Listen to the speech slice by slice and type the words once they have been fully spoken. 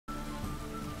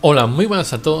Hola, muy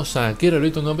buenas a todos, aquí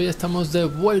Rorito Nuevo y estamos de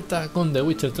vuelta con The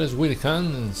Witcher 3 Wild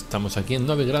Hunt. Estamos aquí en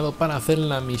Novigrado para hacer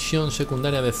la misión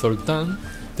secundaria de Zoltán,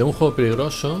 de un juego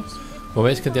peligroso. Como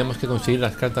veis que tenemos que conseguir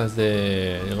las cartas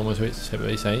de, como se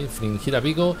veis ahí, Fringir a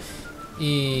Vigo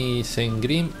y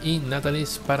Sengrim y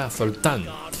Natalis para Zoltán.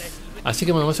 Así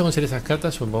que bueno, vamos a conseguir esas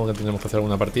cartas, supongo que tendremos que hacer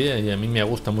alguna partida y a mí me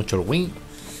gusta mucho el win.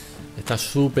 Está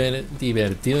súper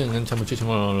divertido, engancha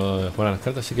muchísimo lo de jugar a las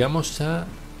cartas, así que vamos a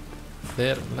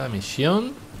hacer la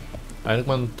misión. A ver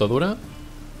cuánto dura.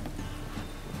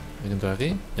 Hay que entrar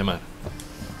aquí. Llamar.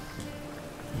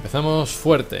 Empezamos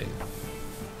fuerte.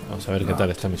 Vamos a ver qué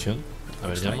tal esta misión. A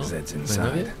ver, llamo. ¿No hay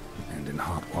nadie?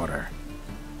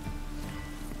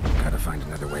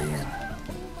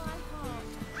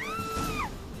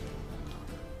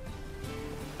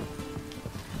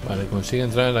 Vale, consigue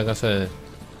entrar en la casa de...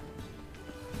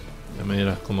 Ya me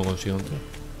dirás cómo consigo entrar.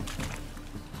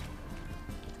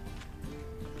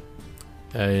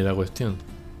 Ahí la cuestión.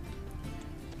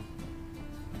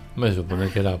 Me supone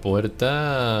que la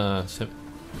puerta...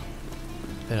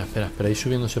 Espera, ir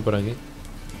subiéndose por aquí.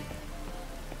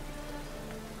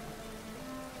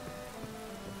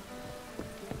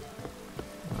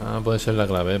 Ah, puede ser la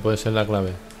clave, puede ser la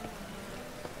clave.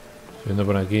 Subiendo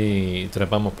por aquí y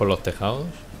trepamos por los tejados.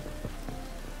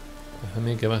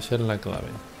 Déjame que va a ser la clave.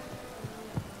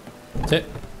 Sí.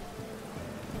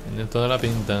 Tiene toda la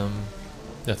pinta.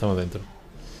 Ya estamos dentro.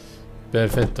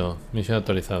 Perfecto, misión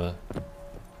actualizada.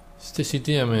 Este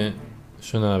sitio ya me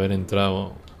suena de haber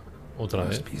entrado otra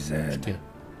vez. Hostia.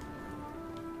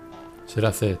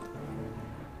 Será Zed.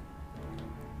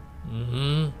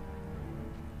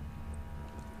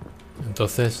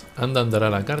 Entonces, andará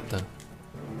la carta.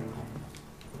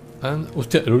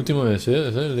 Hostia, el último es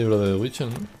el libro de The Witcher,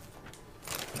 ¿no?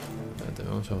 Espérate,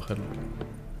 vamos a bajarlo.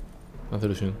 Me hace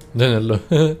ilusión tenerlo.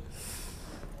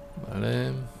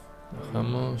 Vale,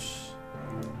 bajamos.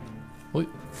 Uy.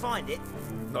 Find it?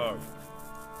 No.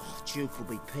 Duke will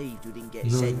be peeved we didn't get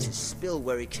sent to spill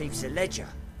where he keeps the ledger.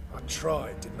 I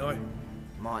tried, didn't I?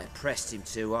 Might have pressed him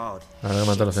too hard. Ahora que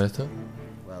matarlos en esto.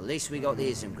 Well, at least we got the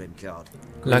Isengrim card.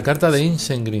 La carta de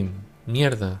Isengrim.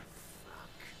 Mierda.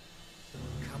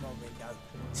 Come on, Ringo.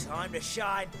 Time to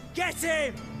shine. Get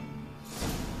him!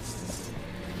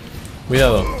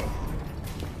 Cuidado.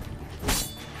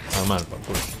 A mal, por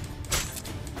culo.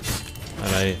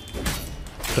 Ahora ahí.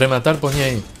 Rematar, ponía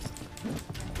ahí.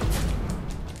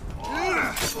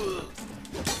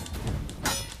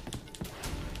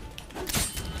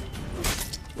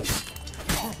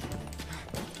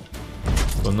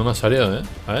 Pues no me ha salido, ¿eh?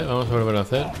 A ver, vamos a volver a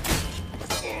hacer.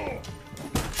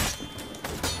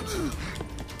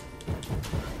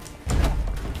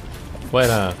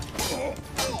 Fuera.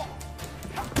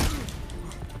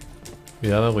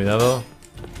 Cuidado, cuidado.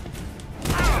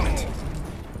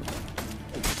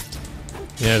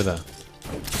 Mierda.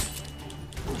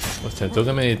 Hostia, tengo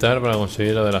que meditar para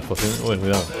conseguir lo de las pociones. Uy,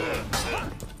 cuidado.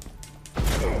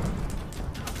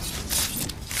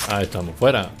 Ahí estamos,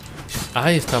 fuera.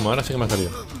 Ahí estamos, ahora sí que me ha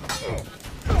salido.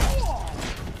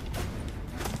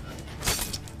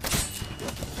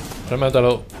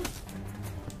 Remátalo.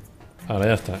 Ahora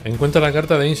ya está. Encuentra la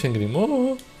carta de Isengrim.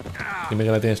 ¡Oh! Dime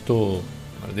que la tienes tú.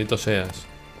 Maldito seas.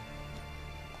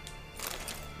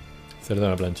 Cerdo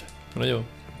a la plancha. Me lo llevo.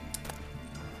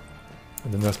 ¿Lo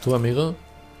tendrás tú, amigo?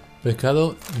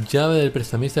 Pescado, llave del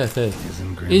prestamista de Zed.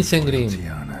 Isengrim.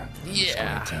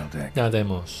 Yeah. Ya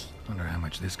tenemos.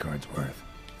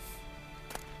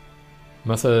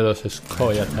 Mazo de los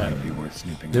Skoyatar.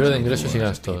 Libro de ingresos y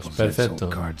gastos. Perfecto.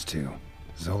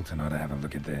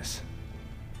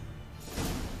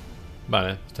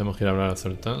 Vale, tenemos que ir a hablar a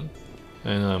Zoltán.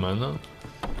 No hay nada más, ¿no?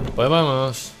 Pues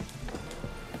vamos.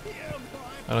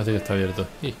 Ahora sí que está abierto.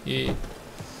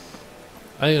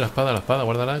 Ay, la espada,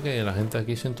 guárdala que la gente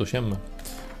aquí se entusiasma.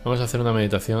 Vamos a hacer una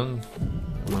meditación.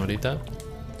 Una horita.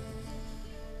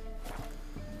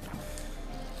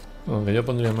 Aunque yo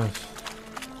pondría más.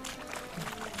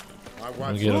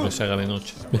 No quiero que se haga de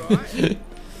noche.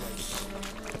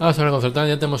 Vamos a hablar con Zoltán.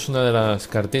 Ya tenemos una de las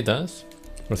cartitas.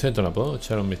 Por cierto, ¿la puedo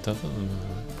echar un vistazo?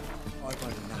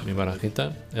 Mi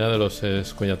barajita. Era de los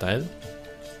Skoyatar.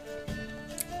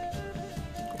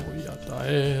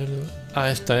 Ah,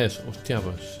 esta es. Hostia,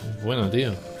 pues. Bueno,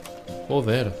 tío.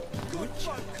 Joder.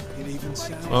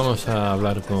 Vamos a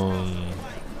hablar con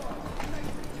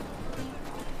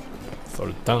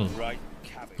Zoltán.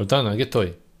 Zoltán, aquí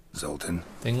estoy.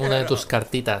 Tengo una de tus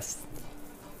cartitas.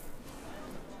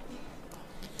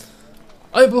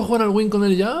 ¡Ay, puedo jugar al win con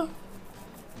él ya!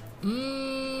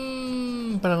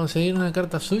 Para conseguir una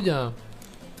carta suya.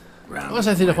 Vamos a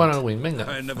decirle jugar al win, venga.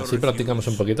 Así practicamos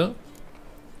un poquito.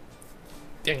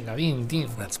 Venga, bien, tío.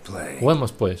 Let's play.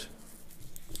 Juguemos pues.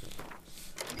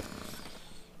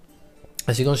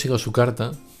 Así consigo su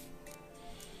carta.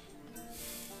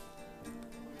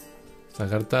 Esta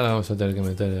carta la vamos a tener que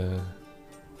meter.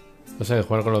 O sea, que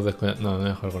jugar con los descollantes. No, no voy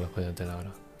a jugar con los descollantes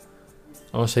ahora.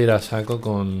 Vamos a ir a saco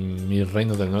con mis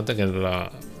reinos del norte, que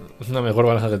es una mejor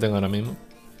baraja que tengo ahora mismo.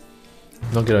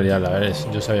 No quiero liarla, a ver,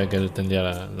 yo sabía que él tendría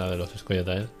la de los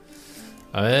escollatael.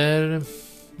 A ver.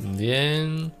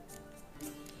 Bien.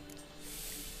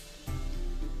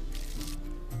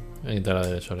 Voy a quitar la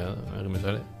de soleado, a ver qué me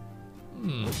sale.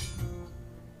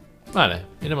 Vale,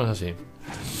 iremos así.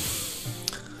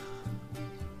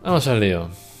 Vamos al lío.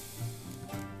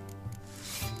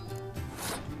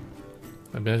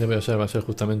 La primera que voy a usar va a ser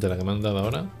justamente la que me han dado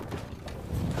ahora.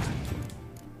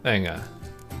 Venga.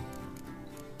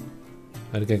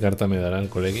 A ver qué carta me dará el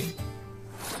colegui.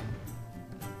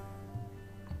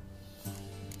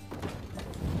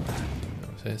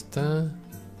 Vamos a esta.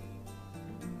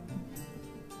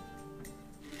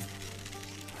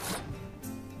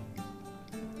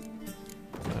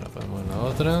 Ahora ponemos la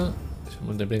otra. Se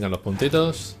multiplican los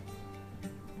puntitos.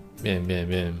 Bien, bien,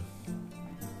 bien.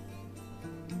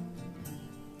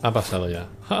 Ha pasado ya.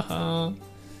 Jaja.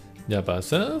 Ya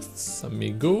pasas,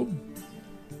 amigo.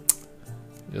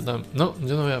 No,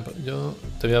 yo no voy a. Yo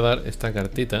te voy a dar esta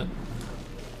cartita.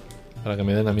 Para que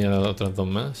me den a mí a las otras dos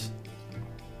más.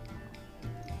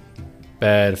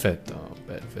 Perfecto,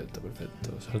 perfecto,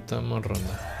 perfecto. Saltamos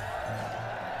ronda.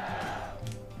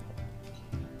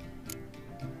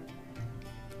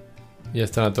 Y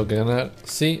esta la tengo que ganar,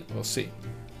 sí o sí.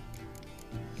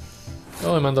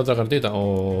 Oh, me manda otra cartita.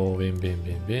 Oh, bien, bien,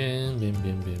 bien, bien, bien,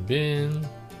 bien, bien, bien.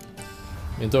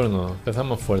 Mi turno.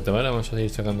 Empezamos fuerte, ¿vale? Vamos a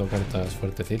seguir sacando cartas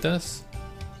fuertecitas.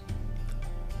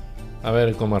 A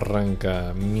ver cómo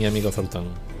arranca mi amigo Zoltán.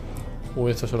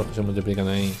 Uy, estos son los que se multiplican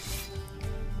ahí.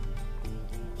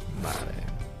 Vale.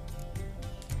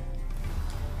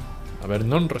 A ver,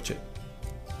 non roche.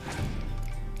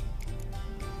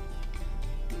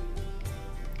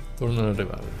 Turno del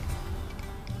rival.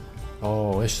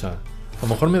 Oh, esa. A lo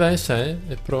mejor me da esa, ¿eh?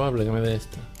 Es probable que me dé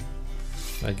esta.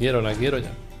 La quiero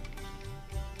ya.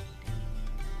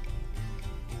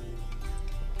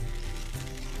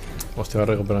 Hostia, voy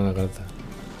a recuperar una carta.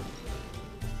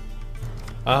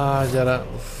 Ah, ya la...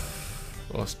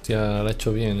 Uf. Hostia, la he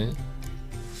hecho bien, ¿eh?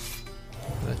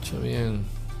 La he hecho bien.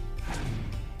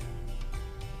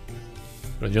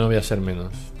 Pero yo no voy a ser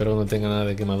menos. Espero que no tenga nada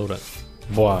de quemadura.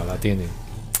 Buah, la tiene.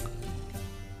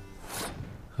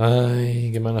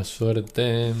 Ay, qué mala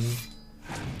suerte.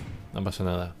 No pasa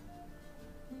nada.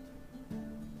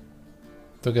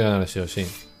 Tengo que ganar sí o sí.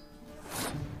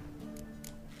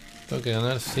 Tengo que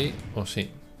ganar sí o sí.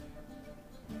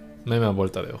 No hay más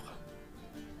vuelta de hoja.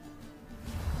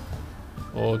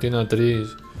 Oh, tiene a Tris.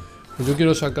 Yo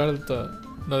quiero esa carta.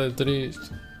 La de Tris.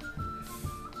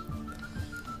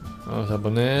 Vamos a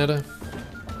poner...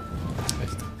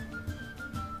 esta.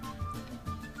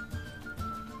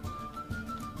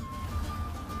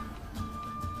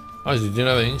 Ah, si tiene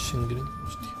la de Ancient Green.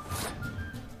 Hostia.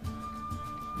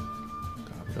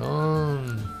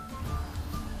 Cabrón.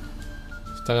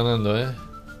 Está ganando,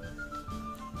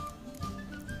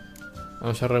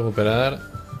 Vamos a recuperar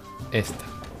esta.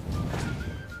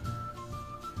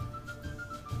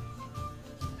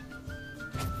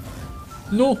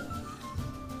 ¡No!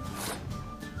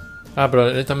 Ah, pero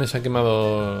él también se ha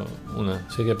quemado una.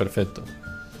 Así que perfecto.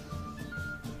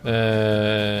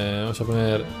 Vamos a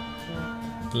poner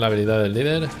la habilidad del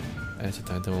líder.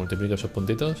 Exactamente, me multiplico esos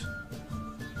puntitos.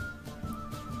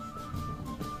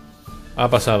 Ha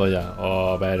pasado ya.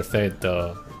 Oh,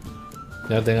 perfecto.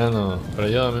 Ya te gano. Pero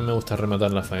yo a mí me gusta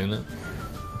rematar la faena.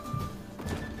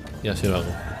 Y así lo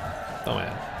hago. Toma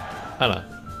ya. ¡Hala!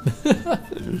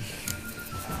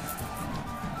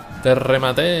 Te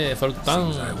rematé,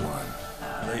 Zoltán.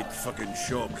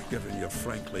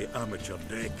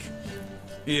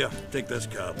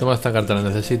 Toma esta carta, la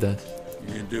necesitas.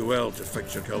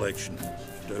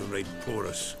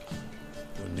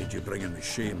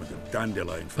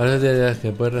 Ahora te dirás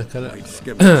que puedes rescatar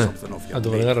a tu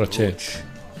colega Roche.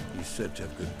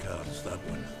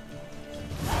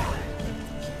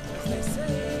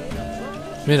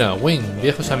 Mira, Win,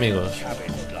 viejos amigos.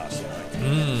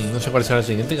 No sé cuál será el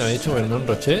siguiente que me ha dicho, Vernon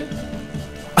Roche.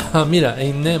 Ah, mira,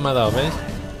 Einé me ha dado, ¿ves?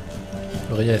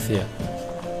 Lo que ya decía.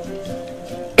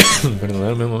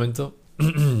 Perdonadme un momento.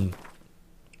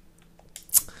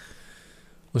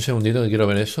 Un segundito que quiero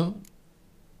ver eso.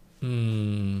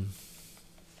 No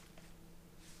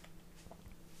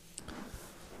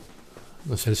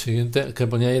sé, el siguiente que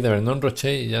ponía ahí de Vernon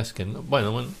Roche y ya es que no.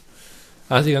 Bueno.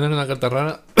 Ah, sí, ganar una carta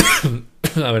rara.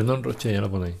 A ver, no enroche, ya lo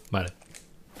pone ahí. Vale.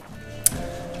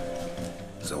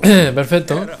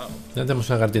 Perfecto. Ya tenemos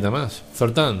una cartita más.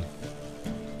 Zoltán.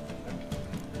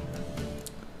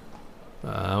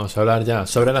 Vamos a hablar ya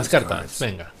sobre las cartas.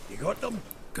 Venga.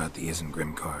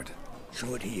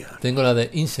 Tengo la de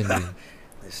Insengrim.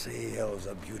 The sea hills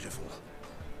are beautiful.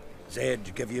 Zed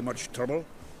give you much trouble?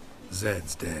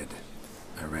 Zed's dead.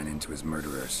 I ran into his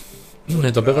murderers.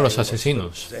 Me topé con los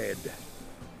asesinos. Zed.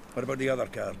 What about the other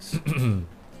cards?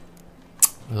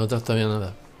 Las otras todavía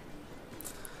nada.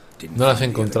 No las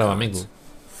encontraba, amigo.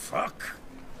 Fuck.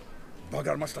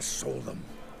 Bugger must have sold them.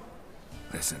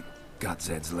 Listen, got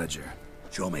Zed's ledger.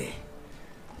 Show me.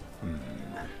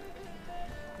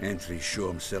 Entries show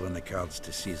him selling the cards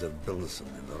to Caesar Billison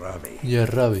in the Ravi. Yeah,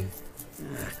 Ravi.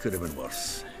 Could have been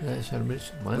worse. We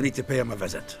Bueno. need to pay him a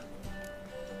visit.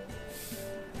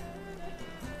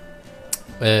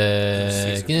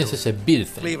 ¿Quién es ese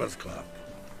Birce? Cleaver's Club.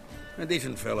 A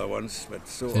decent fellow once, but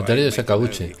so Secretario de high now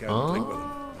Sacabuche. you can't drink with him.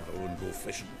 I won't go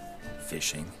fishing.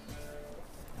 Fishing?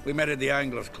 We met at the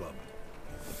Anglers Club,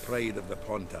 the pride of the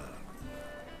Pontar.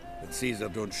 But Caesar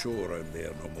don't show around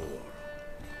there no more.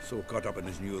 So caught up in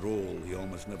his new role, he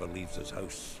almost never leaves his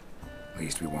house. At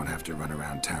least we won't have to run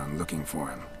around town looking for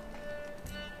him.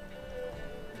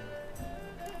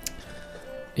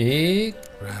 Y...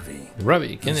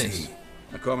 Ravi. ¿Quién Who's es? he?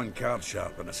 A common card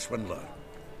sharp and a swindler.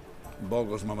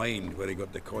 Boggles my mind where he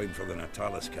got the coin for the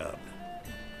Natalis card.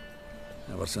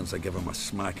 Ever since I gave him a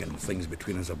smacking, things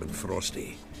between us have been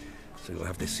frosty. So you'll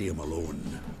have to see him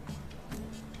alone.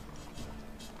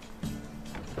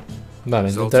 Vale,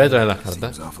 intentaré traer las Seems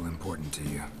cartas. awful important to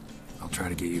you. I'll try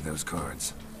to get you those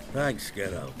cards. Thanks,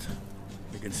 Geralt.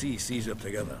 We can see Caesar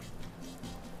together.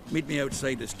 Meet me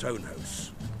outside his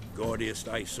townhouse. Gaudiest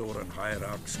eyesore on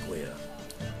Hierarch Square.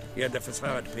 He had the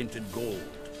facade painted gold.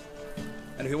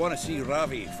 And if you want to see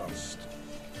Ravi first,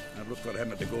 I'd look for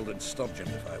him at the Golden Sturgeon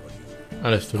if I were you.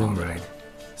 Al Esturión. All right.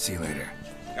 See you later.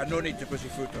 Got no need to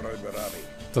pussyfoot around with Ravi.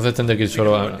 Entonces tendré que ir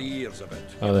solo a The ears of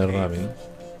it. la de Ravi, ¿no?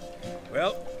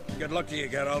 Well, good luck to you,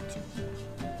 Geralt.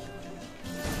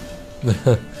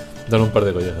 Dale un par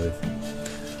de collazos, dice.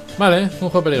 Vale, un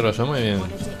juego peligroso, muy bien.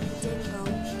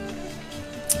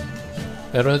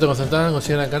 El Ronete concentrado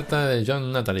consigue la carta de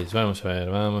John Natalis. Vamos a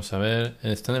ver.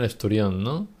 Está en el Esturión,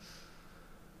 ¿no?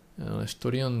 El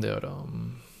Esturión de oro.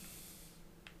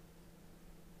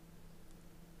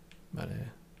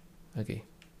 Vale, aquí.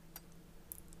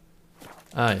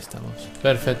 Ahí estamos.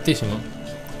 Perfectísimo.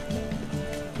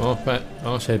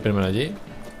 Vamos a ir primero allí.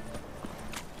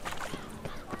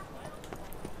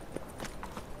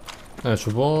 A ver,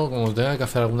 supongo como tenga que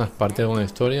hacer algunas partes de alguna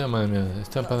historia. Madre mía,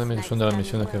 estas parece que son de las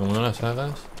misiones que como no las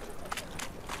hagas,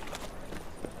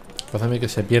 parece que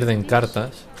se pierden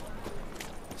cartas.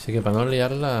 Así que para no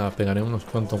liarla pegaré unos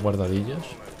cuantos guardadillos.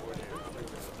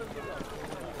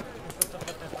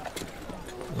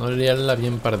 No liarla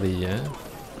bien pardilla, ¿eh?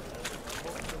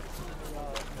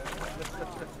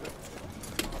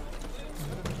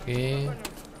 Aquí.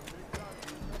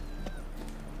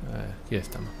 Aquí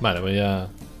estamos. Vale, voy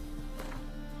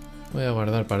a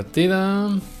guardar partida.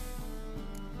 Aquí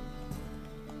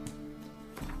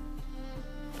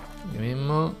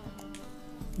mismo.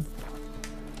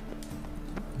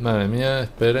 Madre mía,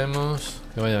 esperemos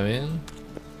que vaya bien.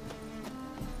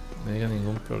 No haya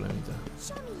ningún problemita.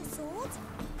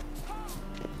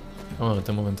 Vamos, que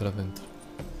tengo que entrar dentro.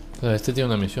 O sea, este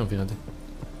tiene una misión, fíjate.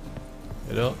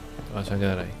 Pero te vas a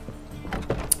quedar ahí.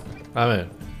 A ver.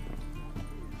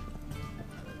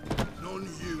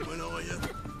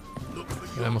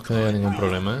 Esperemos que no haya ningún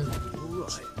problema,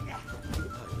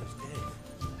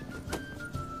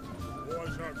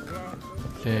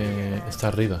 está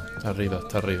arriba.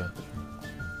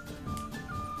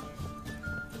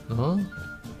 ¿No?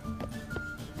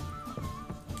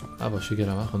 Ah, pues sí que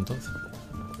era abajo entonces.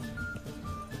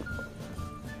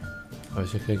 A ver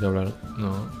si es que hay que hablar.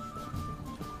 No.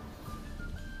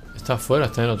 Está afuera,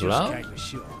 está en el otro lado.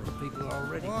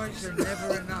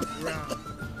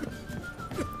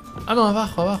 Ah, no,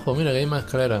 abajo. Mira que hay más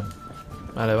escalera.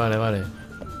 Vale.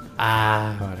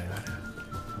 Ah, vale.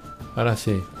 Ahora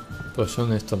sí. Pues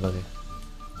son estos de aquí.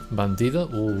 Bandido.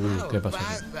 ¿Qué pasa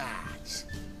aquí?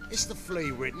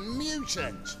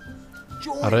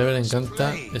 A Ravi le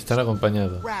encanta estar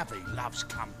acompañado.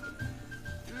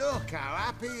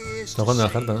 Está jugando la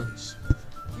carta, ¿no?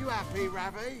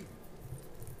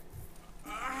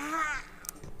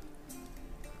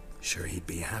 Sure, he'd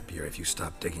be happier if you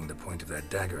stopped digging the point of that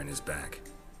dagger in his back.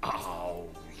 Oh,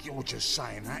 you're just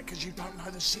saying that because you don't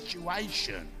know the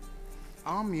situation.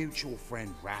 Our mutual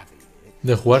friend Ravi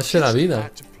De jugarse la vida.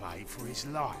 had to play for his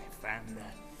life and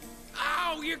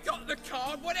Oh, you got the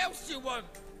card. What else do you want?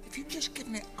 If you'd just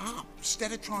given it up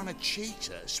instead of trying to cheat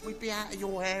us, we'd be out of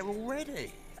your hair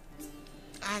already.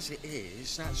 As it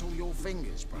is, that's all your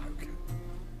fingers broken.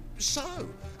 So,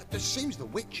 it seems the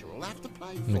Witcher will have to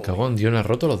play for Me cago en Dios, ¿le has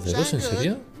roto los dedos? ¿En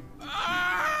serio?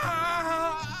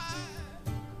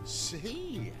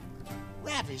 See?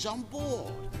 Ravi's on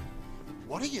board.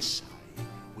 What do you say?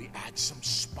 We add some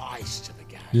spice to the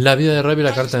game. La vida de Ravi y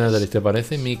la carta de Natalie, ¿te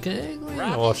parece? Me cago en...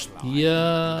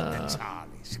 ¡Hostia!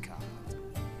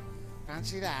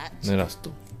 Verás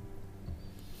tú.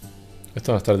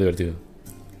 Esto va a estar divertido.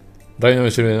 Ravi no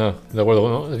me sirve de nada. De acuerdo,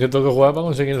 bueno, es que tengo que jugar para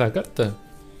conseguir la carta.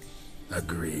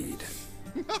 Agreed.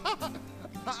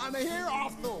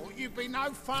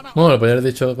 Bueno, le podría haber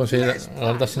dicho conseguir la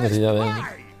carta sin necesidad de él.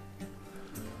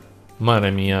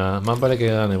 Madre mía, más vale que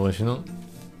gane, porque si no...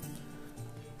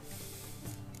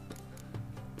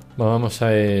 Vamos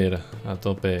a ir a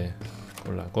tope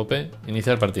con la cope.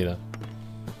 Iniciar partida.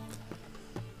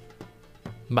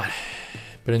 Vale.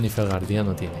 Pero ni Felgardía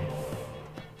no tiene.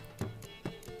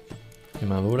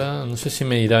 Quemadura. No sé si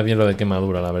me irá bien lo de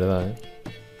quemadura, la verdad, ¿eh?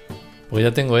 Porque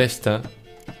ya tengo esta.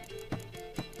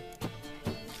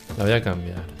 La voy a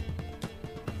cambiar.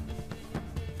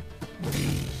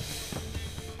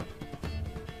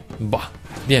 Buah.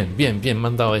 Bien, bien, bien. Me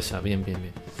han dado esa. Bien, bien,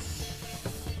 bien.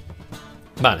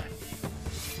 Vale.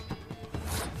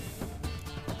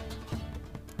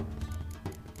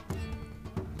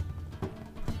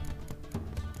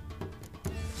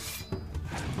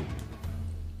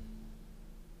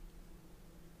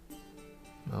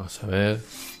 Vamos a ver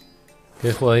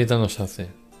qué jugadita nos hace.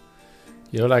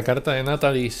 Quiero la carta de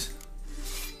Natalis.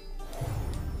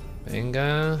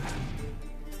 Venga.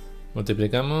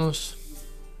 Multiplicamos.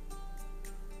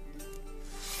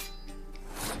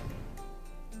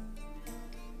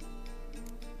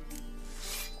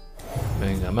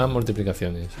 Venga, más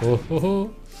multiplicaciones.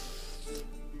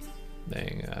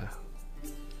 Venga.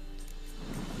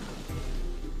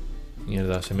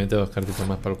 Mierda, se mete 2 cartitas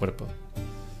más para el cuerpo.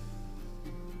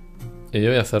 Y yo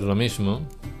voy a hacer lo mismo.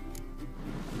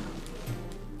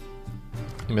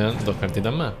 Y me dan 2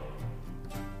 cartitas más.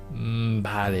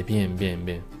 Vale, bien, bien,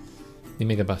 bien.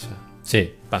 Dime qué pasa.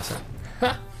 Sí, pasa.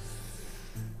 ¡Ja!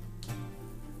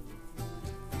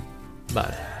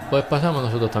 Vale, pues pasamos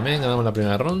nosotros también. Ganamos la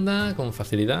primera ronda con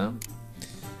facilidad.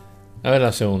 A ver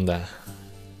la segunda.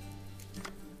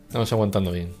 Estamos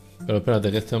aguantando bien. Pero espérate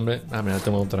que este hombre... Ah, mira,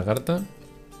 tengo otra carta.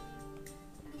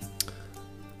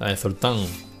 La de Zoltán.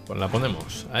 Pues la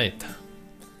ponemos. Ahí está.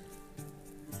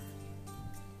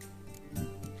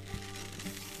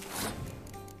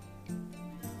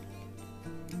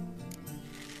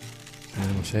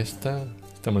 Tenemos esta.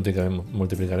 Esta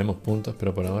multiplicaremos puntos,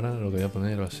 pero por ahora lo que voy a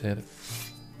poner va a ser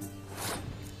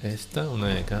esta, una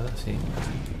de cada, sí.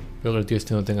 Espero que el tío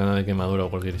este no tenga nada de quemadura o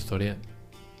cualquier historia.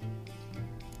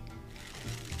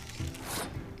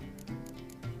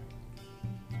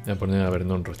 Voy a poner a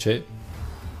Vernon Rocher.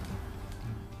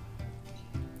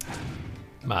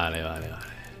 Vale, vale,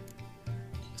 vale.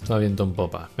 Esto va viento en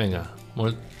popa. Venga.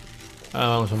 Ahora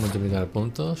vamos a multiplicar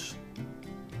puntos.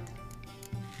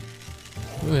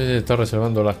 Está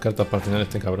reservando las cartas para el final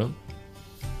este cabrón.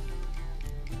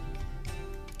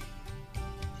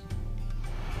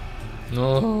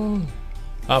 No.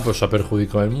 Ah, pues se ha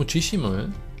perjudicado a él muchísimo, ¿eh?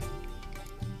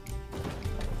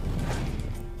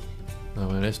 A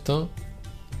ver esto.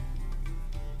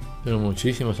 Pero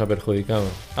muchísimo se ha perjudicado.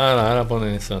 Ahora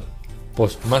pone esa.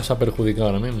 Pues más se ha perjudicado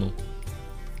ahora mismo.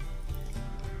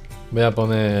 Voy a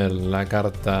poner la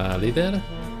carta líder.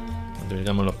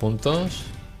 Multiplicamos los puntos.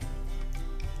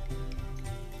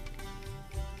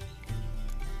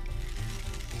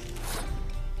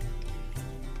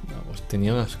 No, pues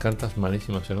tenía unas cartas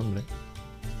malísimas el hombre.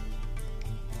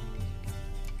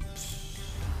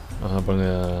 Vamos a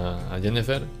poner a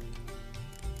Jennifer.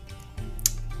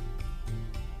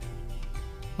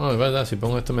 No, es verdad, si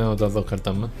pongo esto me dan otras 2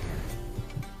 cartas más.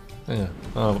 Venga,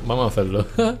 vamos a hacerlo.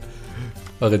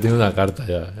 Porque tiene una carta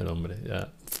ya, el hombre. Ya.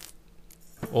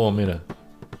 Oh, mira.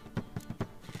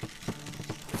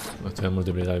 No estoy a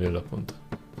multiplicar bien los puntos.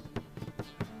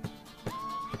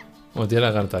 Bueno, tiene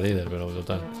la carta líder, pero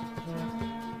total.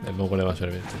 De poco le va a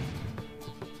servir.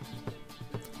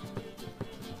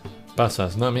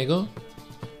 Pasas, ¿no, amigo?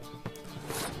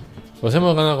 Pues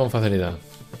hemos ganado con facilidad.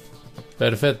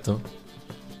 Perfecto.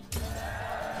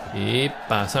 Y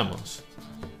pasamos.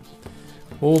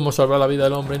 Hemos salvado la vida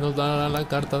del hombre y nos da la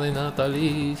carta de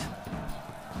Natalie.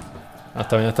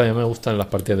 Hasta bien, me gustan las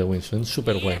partidas de Win. Son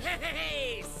súper buenas.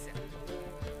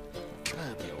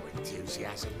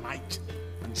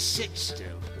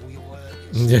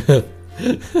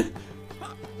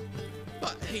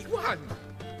 He won.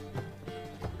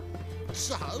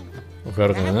 So, Pues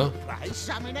claro que no. play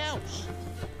something else.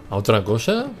 ¿A otra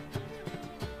cosa?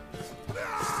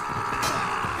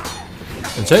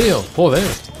 ¿En serio? Joder.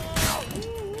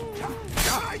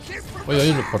 Oye,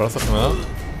 oye, los porrazos que me ha dado.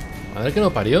 Madre que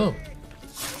lo parió.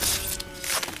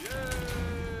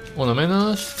 Uno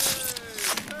menos.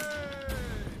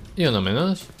 Y uno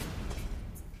menos.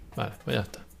 Vale, pues ya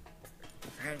está.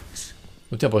 Thanks.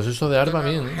 Hostia, pues eso de arma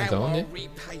bien, ¿eh? Me cago en 10.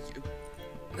 repay you.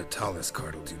 Natalis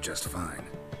card will do just fine.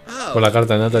 Oh, Con la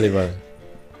carta de Natalie, vale.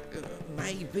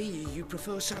 maybe you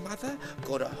prefer some other?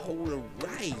 Got a whole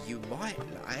array you might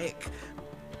like.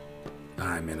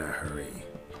 I'm in a hurry.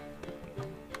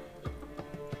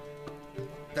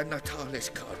 The Natalis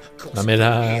card. Costs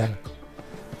Dámela. here.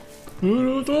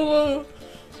 Toma.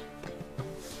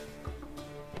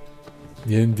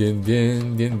 Bien, bien,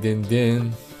 bien, bien, bien,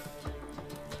 bien.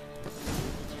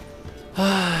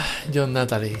 Ah, John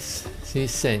Natalis. Sí,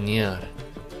 señor.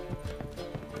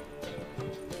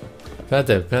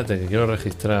 Espérate, espérate, que quiero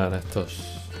registrar a estos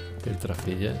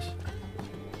piltrafillas.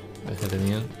 A ver qué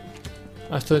tenían.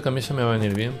 Ah, esto de camisa me va a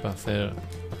venir bien para hacer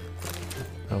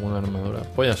alguna armadura.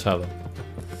 Pollo asado.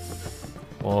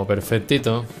 Oh,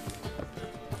 perfectito.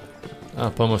 Ah,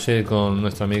 podemos ir con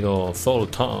nuestro amigo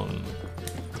Zoltan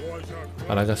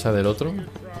a la casa del otro.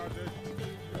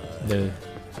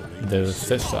 Del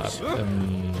César.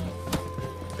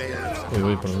 Uy,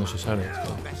 uy, por dónde se sale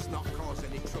esto.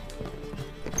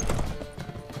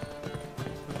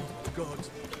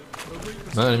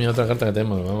 Madre mía, otra carta que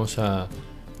tenemos. Vamos a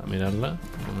mirarla.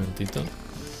 Un momentito.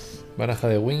 Baraja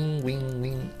de win, win,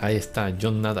 win. Ahí está,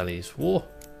 John Natalis. ¡Wow!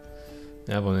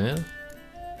 Voy a poner.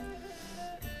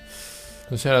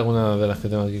 No sé alguna de las que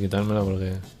tengo aquí quitármela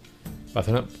porque. Para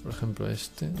hacer una, por ejemplo,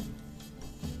 este.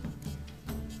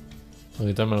 Voy a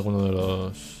quitarme alguno de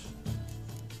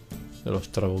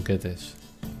los trabuquetes.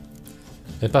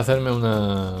 Es para hacerme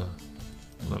una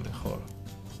mejor.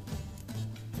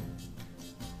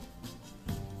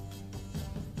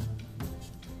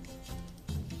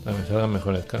 Para que me salgan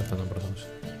mejores cartas, ¿no? Por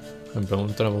ejemplo,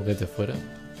 un trabuquete fuera.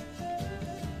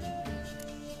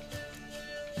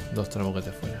 Dos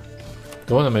trabuquetes fuera.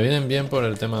 Que bueno, me vienen bien por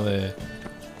el tema del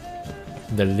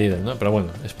líder, ¿no? Pero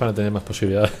bueno, es para tener más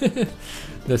posibilidades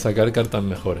de sacar cartas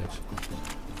mejores.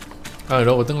 Ah, y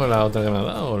luego tengo la otra que me ha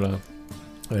dado. La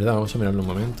verdad, vamos a mirarlo un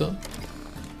momento.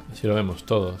 Así lo vemos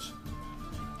todos.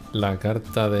 La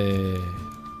carta de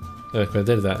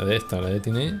esta, la de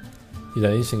Tine y la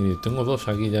de Insengrid. Tengo dos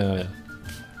aquí ya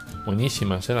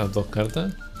buenísimas, ¿eh? Las dos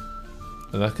cartas.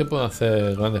 La verdad es que puedo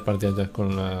hacer grandes partidas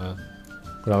con la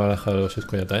baraja de los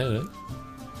Escoyatael, ¿eh?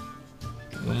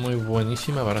 Una muy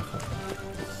buenísima baraja.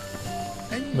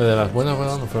 De las buenas,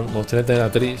 bueno, me gustaría tener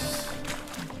a Tris.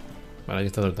 Vale, aquí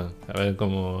está Zoltan. A ver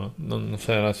cómo. No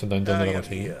sé exactamente dónde lo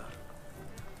conseguí.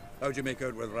 How'd you make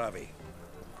out with Ravi?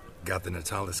 Got the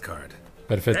Natalis card.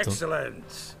 Perfecto. Excellent.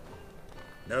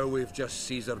 Now we've just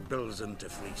Caesar Bilzen to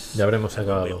fleece. Ya habremos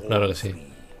acabado, claro que sí.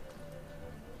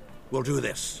 We'll do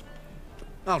this.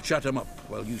 I'll chat him up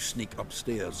while you sneak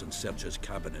upstairs and search his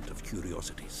cabinet of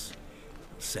curiosities.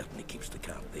 Certainly keeps the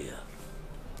cat there.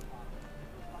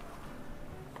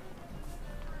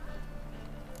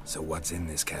 So what's in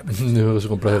this cabinet? No se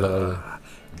compró la garde.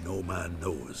 No man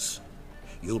knows.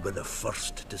 You'll be the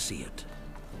first to see it.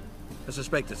 I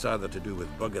suspect it's either to do with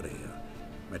buggery or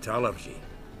metallurgy.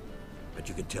 But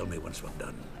you can tell me once we're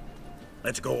done.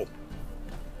 Let's go.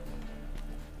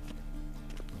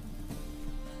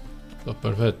 Pues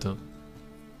perfecto.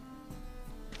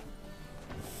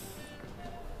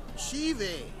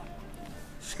 Shivi.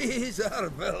 Caesar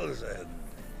Bilzen.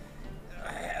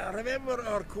 Remember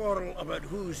our quarrel about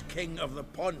who's king of the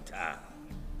Ponta?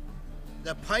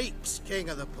 The Pike's king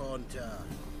of the Ponta.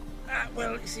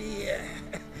 Well, you see,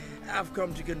 I've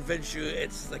come to convince you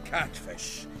it's the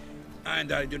catfish.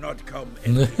 And I do not come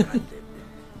empty-handed.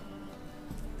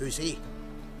 Who's he?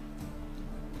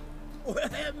 Oh,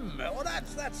 him! Oh,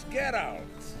 that's Geralt.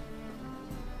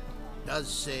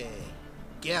 Does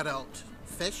Geralt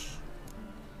fish?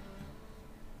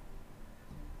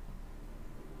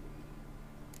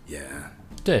 Yeah.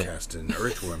 Sí. Cast an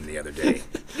earthworm the other day.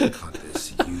 Caught this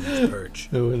huge perch.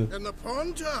 Qué bueno. In the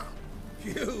Ponta?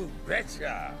 You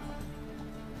betcha.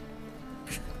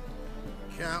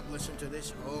 Can't listen to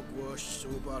this hogwash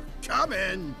sober. Come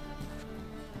in!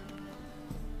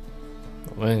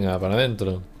 Venga, para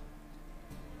adentro.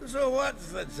 So what's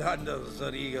the Zanders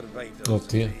or eager biters?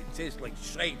 Hostia. It tastes like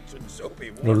shite and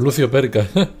soapy water. Los Lucio Perca.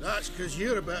 That's because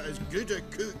you're about as good a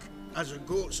cook as a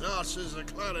goat's arse is a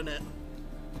clarinet.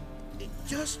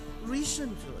 Just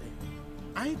recently,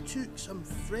 I took some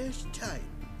fresh time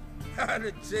And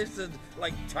it tasted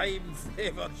like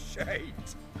time-flavoured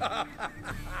shite.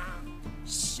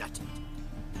 Shut it.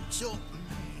 So,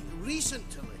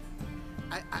 recently,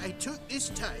 I took this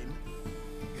time.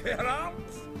 Geralt,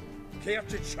 care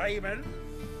to chime in?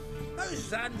 How's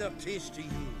Xander taste to you?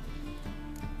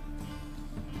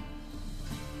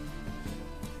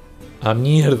 ¡A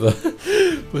mierda!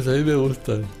 Pues a mí me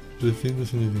gusta. Recién no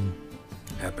sé ni nada.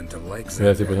 Happen to like Voy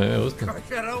a decir, pues a that. mí me gusta.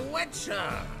 You're a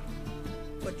witcher!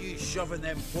 But you shoving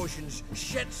them potions,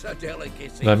 shit's a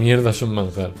delicacy. La mierda es un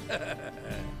manjar. A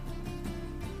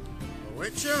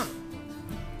witcher?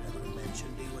 Never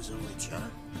mentioned he was a witcher.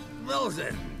 Well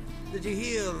then, did you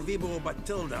hear Vibo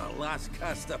Matilda last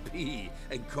cast a pea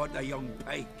and caught a young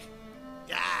pike?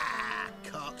 Ah,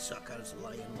 cocksuckers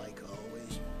lying like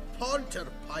always. Ponter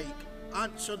Pike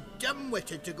aren't so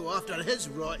dim-witted to go after his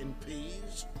rotten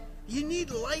peas. You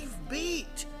need live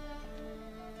bait.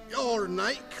 Or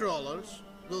night crawlers,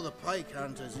 though the pike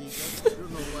aren't as eager.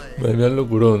 Run away. Madre mía, el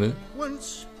locurón, ¿eh?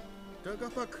 Once, dug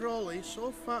up a crawly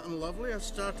so fat and lovely I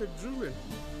started drooling.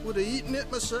 Would have eaten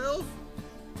it myself.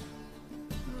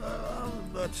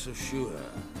 I'm not so sure.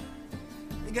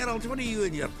 Geralt, what do you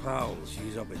and your pals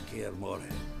use up in Kaer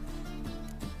Morhen?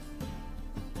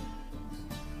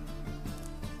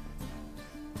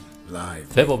 Live.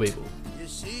 Cebo vivo. You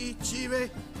see, Chibi,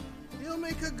 he'll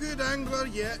make a good angler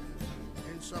yet.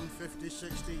 In some 50,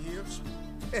 60 years.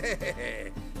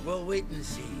 We'll wait and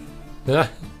see. Ah,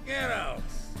 Geralt,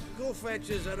 go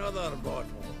fetch us another bottle.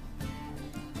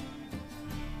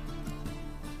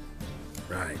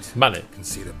 Right. vale. Can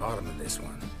see the bottom of this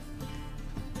one.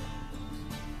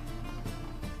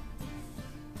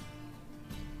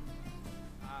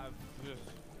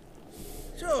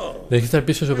 So, Dirigiste al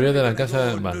piso superior de la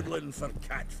casa. go Vale. noodling for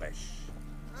catfish.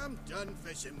 I'm done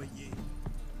fishing with you.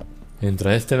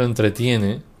 Mientras este lo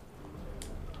entretiene.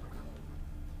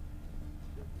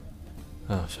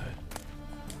 Vamos a ver.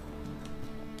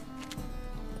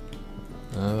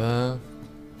 Nada.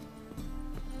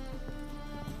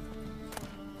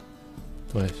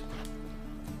 Pues.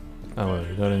 Ah, bueno,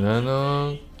 el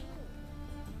enano.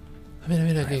 Ah, mira,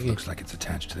 mira, aquí, Knife aquí. looks like it's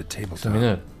attached to the tabletop.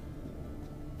 Examinar.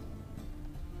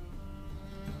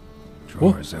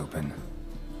 Drawers open.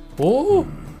 ¡Oh!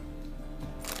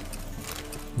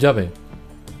 Llave.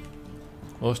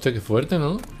 Hostia, qué fuerte,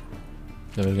 ¿no?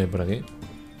 A ver qué hay por aquí.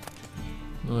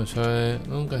 No se sabe,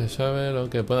 nunca se sabe lo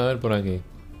que puede haber por aquí.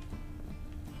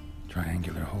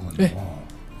 Triangular hole in the wall.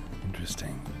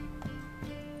 Interesting.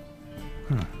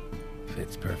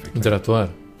 Fits perfectly. Interactuar.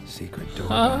 Secret door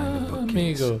Ah, behind the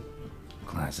bookcase. amigo.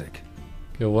 Classic.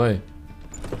 Qué guay.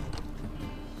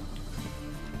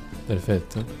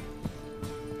 Perfecto.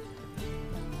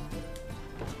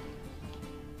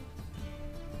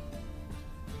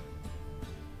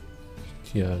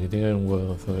 Hostia, aquí tiene que haber un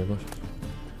huevazo de cosas.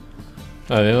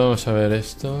 A ver, vamos a ver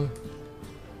esto.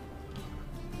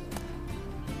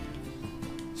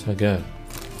 Saquear.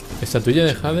 Estatuilla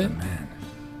de Jade.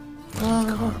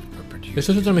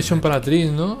 Eso es otra misión para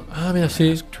Tris, ¿no? Ah, mira,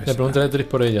 sí. Le preguntaré a Tris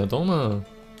por ella. Toma.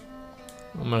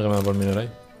 Vamos a ganar por mirar ahí.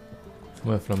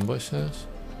 Zumo de frambuesas.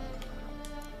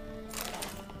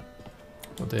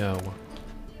 Botella de agua.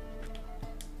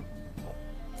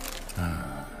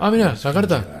 Ah, mira, la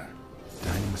carta.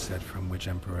 Dining set from which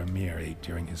Emperor Emir ate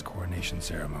during his coronation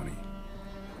ceremony.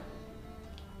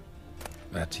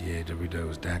 Batier de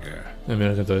Rideau's dagger.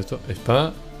 Mira que todo esto.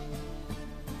 Espada.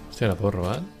 Hostia, ¿la puedo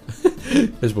robar?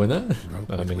 ¿Es buena?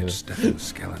 Rope Ah, with me quedo. which Stefan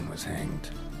Skellen was hanged.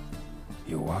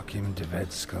 Joachim de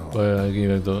Ved's skull. Voy aquí a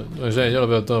ver todo. No sé, yo lo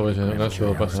veo todo, pues en el Grand caso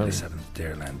Jury pasa House algo. of the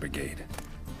 7th Dareland Brigade.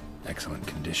 Excellent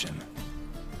condition.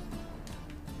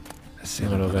 A No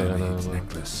sailor lo caiga without nada AIDS más.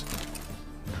 necklace.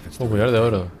 If it's Un the collar de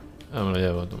right oro. Ah, me lo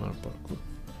llevo a tomar por culo.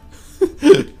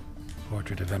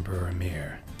 portrait of Emperor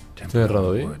Emir. Estoy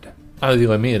errado, ¿eh? Wood. Ah,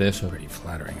 digo Emir, eso. Pretty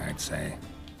flattering, I'd say.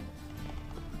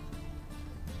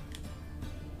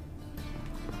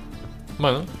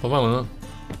 Bueno, pues vámonos.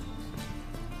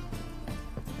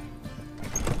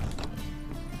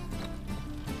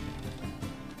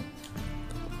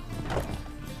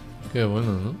 Qué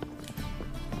bueno, ¿no?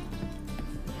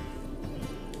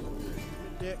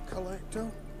 Debt collector?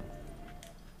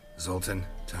 Zoltan,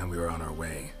 time we were on our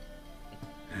way.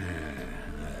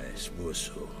 I suppose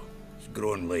so. It's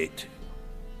growing late.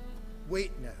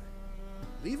 Wait now.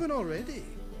 Leaving already?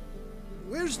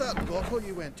 Where's that bottle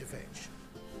you went to fetch?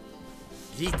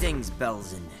 Greetings,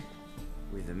 Belzen.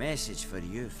 We've a message for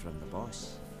you from the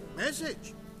boss.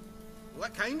 Message?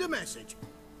 What kind of message?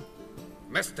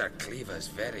 Mr. Cleaver's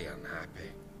very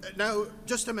unhappy. Now,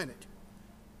 just a minute.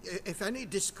 If any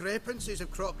discrepancies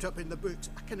have cropped up in the books,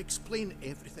 I can explain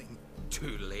everything.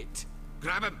 Too late.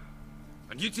 Grab him.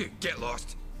 And you two, get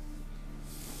lost.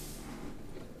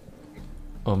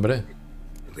 Hombre,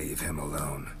 Leave him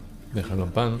alone. déjalo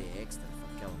en pan.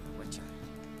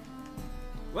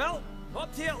 Well,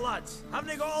 up to it, lads. Haven't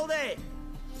they got all day?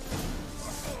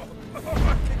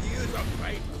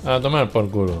 A tomar por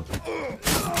culo.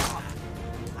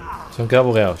 Se han quedado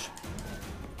bugueados.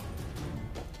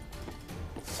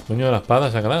 Coño de la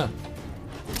espada, sácala.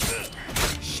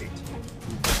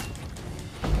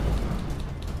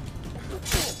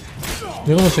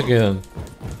 Mira cómo se quedan.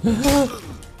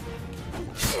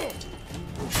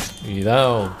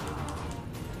 Cuidado.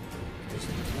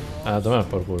 A tomar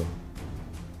por culo.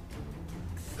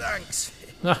 Thanks.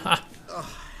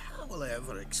 How will I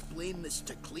ever explain this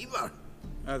to Cleaver?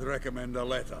 I'd recommend a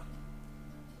letter.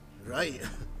 Right.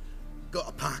 Got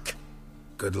a pack.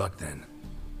 Good luck then.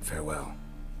 Farewell.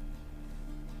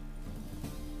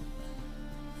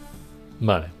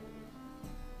 Vale.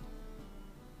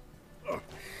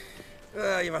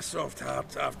 You've a soft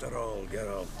heart after all,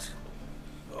 Geralt.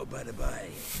 Oh, by the by,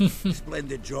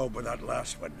 splendid job with that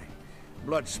last one.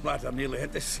 Blood splatter nearly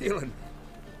hit the ceiling.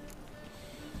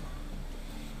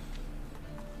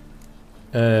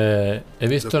 He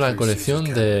visto la colección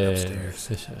de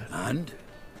César. And?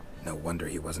 No wonder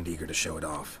he wasn't eager to show it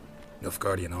off.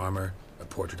 Nilfgaardian armor, a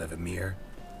portrait of Emir,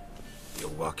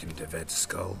 Joachim de Vet's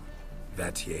skull,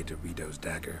 Vatier de Rideau's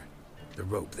dagger, the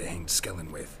rope they hanged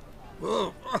Skellen with.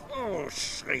 Oh,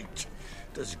 shite.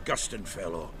 Disgusting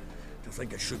fellow. To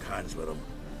think I shook hands with him.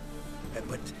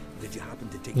 But did you happen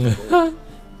to take the gold?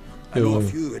 I know a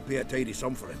few would pay a tidy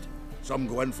sum for it. Some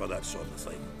go in for that sort of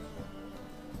thing.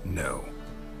 No.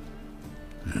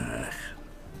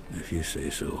 If you say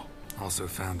so. Also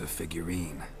found a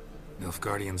figurine.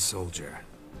 Nilfgaardian soldier.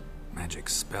 Magic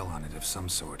spell on it of some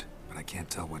sort, but I can't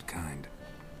tell what kind.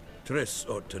 Triss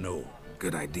ought to know.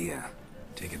 Good idea.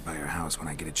 Take it by her house when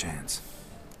I get a chance.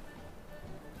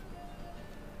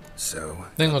 So,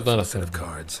 Tengo todas las set of cartas.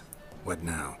 cards. What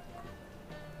now?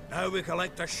 Now we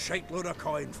collect a shite load of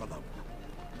coin for them.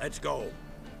 Let's go.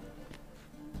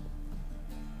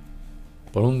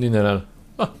 Por un dineral.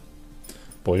 Ah,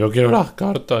 pues yo quiero las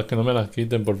cartas, que no me las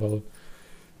quiten, por favor.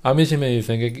 A mí si me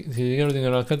dicen que si quiero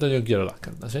dinero las cartas, yo quiero las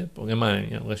cartas, ¿eh? Porque madre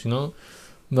mía, porque si no,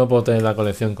 no puedo tener la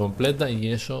colección completa y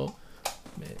eso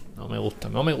no me gusta,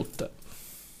 no me gusta.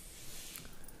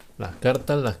 Las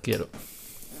cartas las quiero.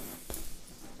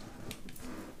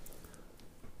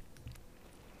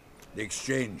 The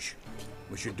exchange.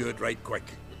 We should do it right quick.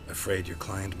 Afraid your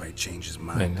client might change his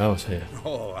mind. Venga, vamos allá.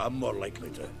 Oh, I'm more likely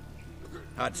to.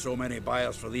 Had so many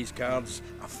buyers for these cards,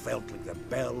 I felt like the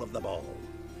belle of the ball.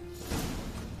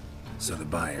 So the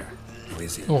buyer, who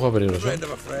is he? Un juego peligroso. Friend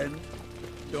of a friend.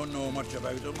 Don't know much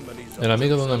about him, but he's El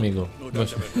amigo de un amigo. no No doubt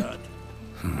sé. about that.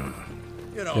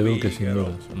 You know Que me, duque sin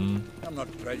duda. Geralt. I'm not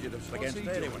prejudiced against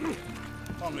anyone,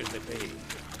 as long as they pay.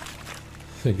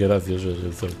 Qué gracioso es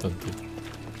el Zoltán, tío.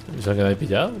 ¿Y se ha quedado ahí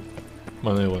pillado?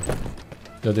 Bueno, da igual.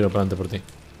 Yo tiro para adelante por ti.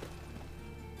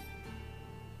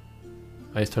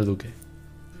 Ahí está el duque.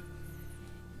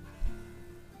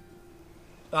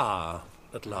 Ah,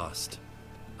 at last.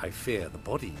 I fear the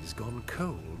body's gone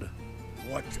cold.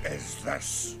 What is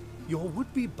this? Your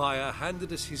would-be buyer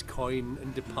handed us his coin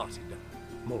and departed,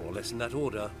 more or less in that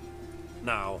order.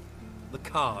 Now, the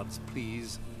cards,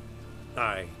 please.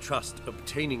 I trust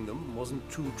obtaining them wasn't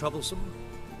too troublesome.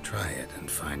 Try it and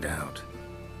find out.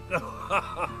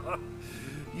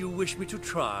 You wish me to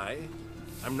try?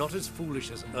 I'm not as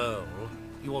foolish as Earl.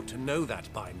 You ought to know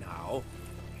that by now.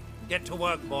 Get to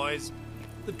work, boys.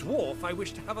 The dwarf I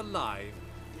wish to have alive.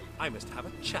 I must have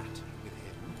a chat with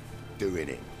him. Doing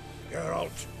it.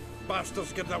 Geralt,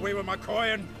 bastards get away with my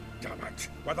coin. Damn it,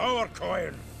 with our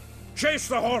coin. Chase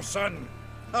the horse, son.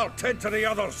 I'll tend to the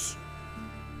others.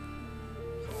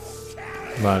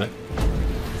 Vale.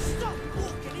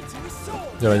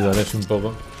 Yo le ayudaré un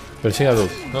poco. Persigue a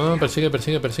Duke. No, no, persigue,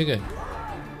 persigue, persigue.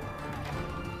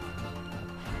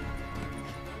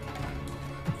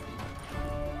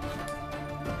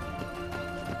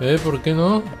 ¿Por qué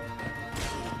no?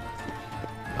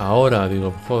 Ahora,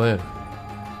 digo, joder.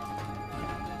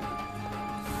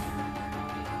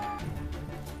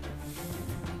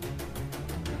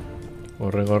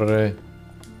 Corre, corre.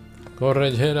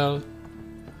 Corre, Geralt.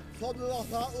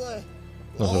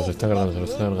 No, se los está cargando, se los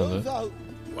está cargando,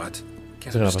 What?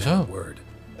 ¿Qué le ha pasado? Word.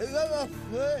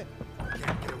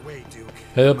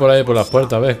 He ido por ahí por las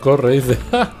puertas, ¿ves? Corre, dice.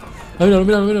 ¡Ah! Míralo,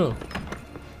 míralo, míralo.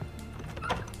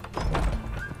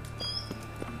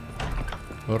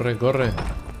 Corre, corre.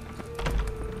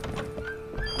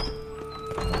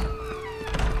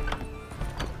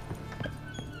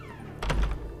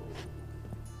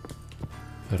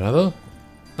 ¿Cerrado?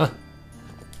 Ah,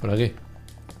 Por aquí.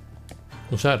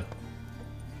 Usar.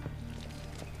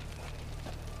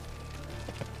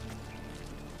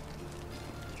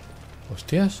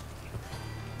 Hostias.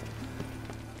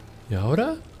 ¿Y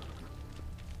ahora?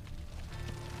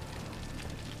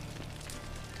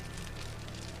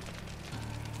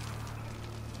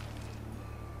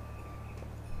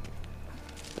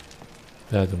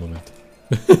 Espérate un momento.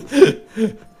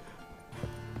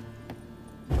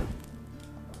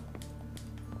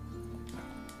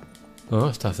 No,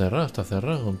 está cerrado, está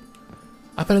cerrado.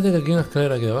 Ah, espérate que aquí hay una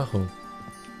escalera aquí abajo.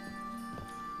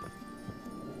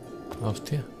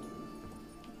 Hostia.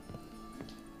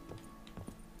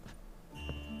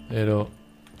 Pero...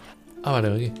 Ah,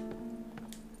 vale, aquí.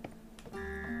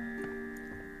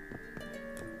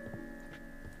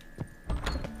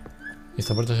 ¿Y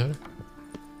esta puerta se abre?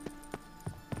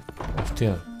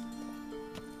 Hostia.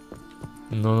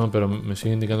 No, pero me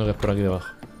sigue indicando que es por aquí debajo.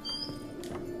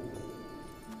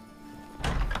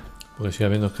 Porque sigue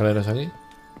habiendo escaleras aquí.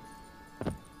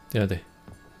 Tírate.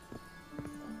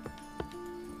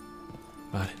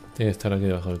 Vale, tiene que estar aquí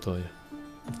debajo del todo ya.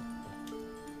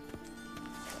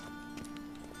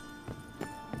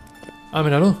 Ah,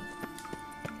 míralo.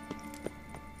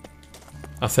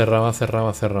 Ha cerrado, ha cerrado,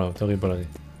 ha cerrado. Tengo que ir por aquí.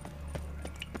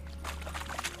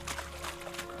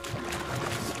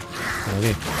 Por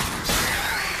aquí.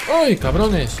 ¡Ay,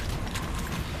 cabrones!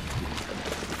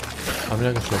 Ah,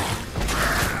 mira qué suerte.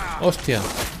 ¡Hostia!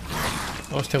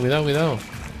 ¡Hostia, cuidado, cuidado!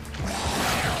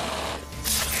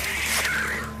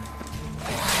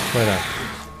 Fuera.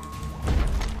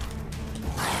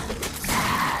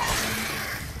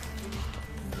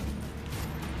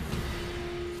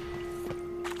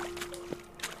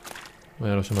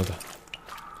 Bueno, no se mata.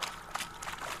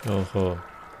 Ojo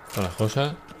a la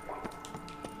cosa.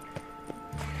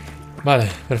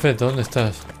 Vale, perfecto. ¿Dónde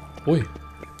estás? Uy,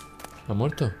 ¿ha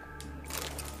muerto?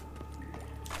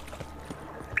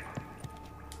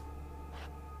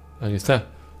 Aquí está.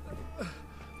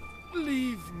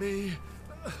 Leave me,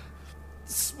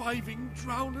 swiving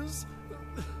drowners.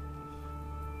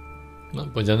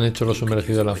 No, pues ya han hecho los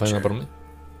sumergidos la faena por mí.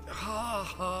 Ha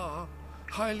ha,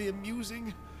 highly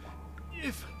amusing.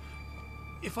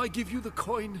 If I give you the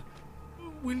coin,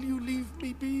 will you leave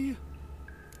me be?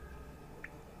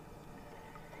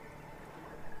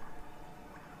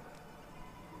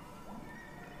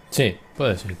 Sí,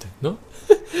 puedes irte, ¿no?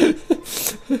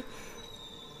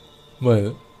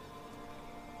 Bueno.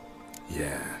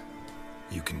 Yeah,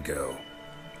 you can go,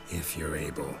 if you're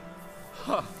able.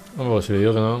 Vamos, si le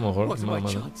digo que no, a lo mejor What are no my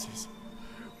manda. chances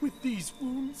with these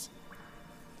wounds?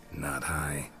 Not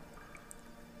high.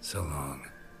 So long.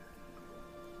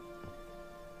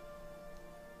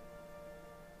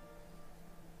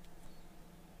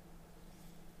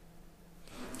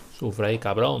 Sufre ahí,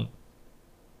 cabrón.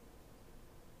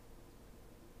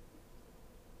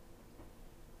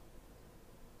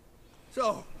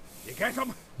 So, you get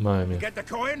him? Madre You mía. get the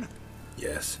coin?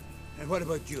 Yes. And what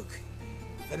about Duke?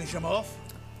 Finish him off?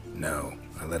 No,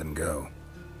 I let him go.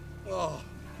 Oh,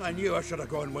 I knew I should have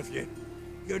gone with you.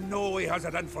 You know he has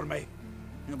it in for me.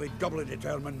 He'll be doubly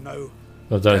determined now.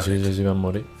 Total, si se iban a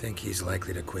morir. Think he's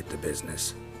likely to quit the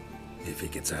business, if he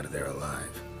gets out of there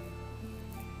alive.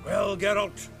 Well,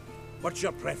 Geralt, what's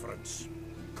your preference?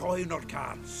 Coin or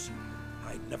cards?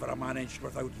 I'd never have managed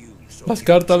without you, so... Las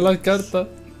cartas, las cartas.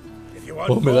 If you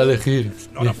want Oh, me da a both, elegir. it's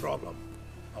not a problem.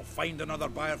 I'll find another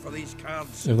buyer for these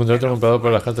cards. Encontré otro comprador,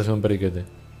 pero las cartas son un periquete.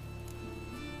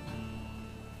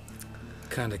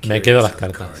 Me quedo las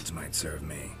cartas. Might serve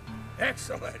me.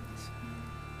 Excellent.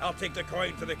 I'll take the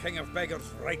coin to the King of Beggars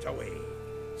right away.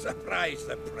 Surprise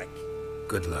the prick.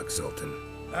 Good luck, Sultan.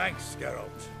 Thanks, Geralt.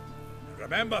 And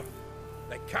remember,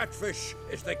 the catfish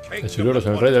is the king El siluro es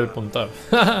el rey del puntal.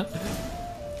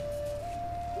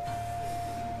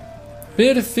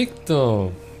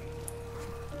 Perfecto.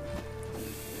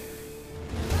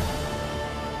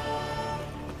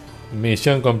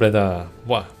 Misión completada.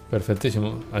 Buah,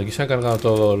 perfectísimo. Aquí se ha cargado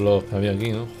todos los que había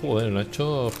aquí, ¿no? Joder, lo ha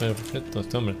hecho perfecto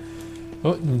este hombre.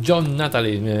 Oh, John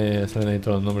Natalie, me salen ahí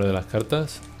todos los nombres de las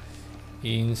cartas.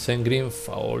 Insengrim,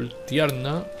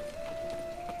 Faultierna.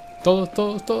 Todos,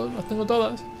 las tengo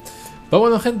todas. Pues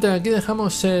bueno, gente, aquí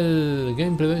dejamos el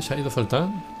gameplay de hoy. Se ha ido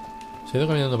soltando. Se ha ido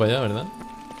caminando para allá, ¿verdad?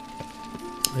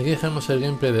 Aquí dejamos el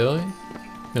gameplay de hoy.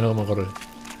 Mira cómo correr.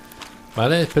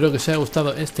 Vale, espero que os haya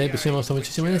gustado este episodio, me gustó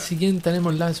muchísimo. En el siguiente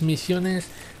haremos las misiones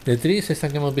de Tris, esta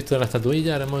que hemos visto de la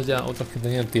estatuilla, haremos ya otras que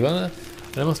tenía activadas,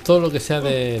 haremos todo lo que sea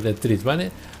de Tris, ¿vale?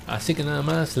 Así que nada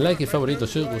más, like y favorito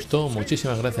si os gustó,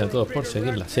 muchísimas gracias a todos por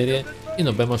seguir la serie y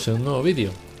nos vemos en un nuevo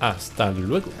vídeo. Hasta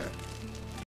luego.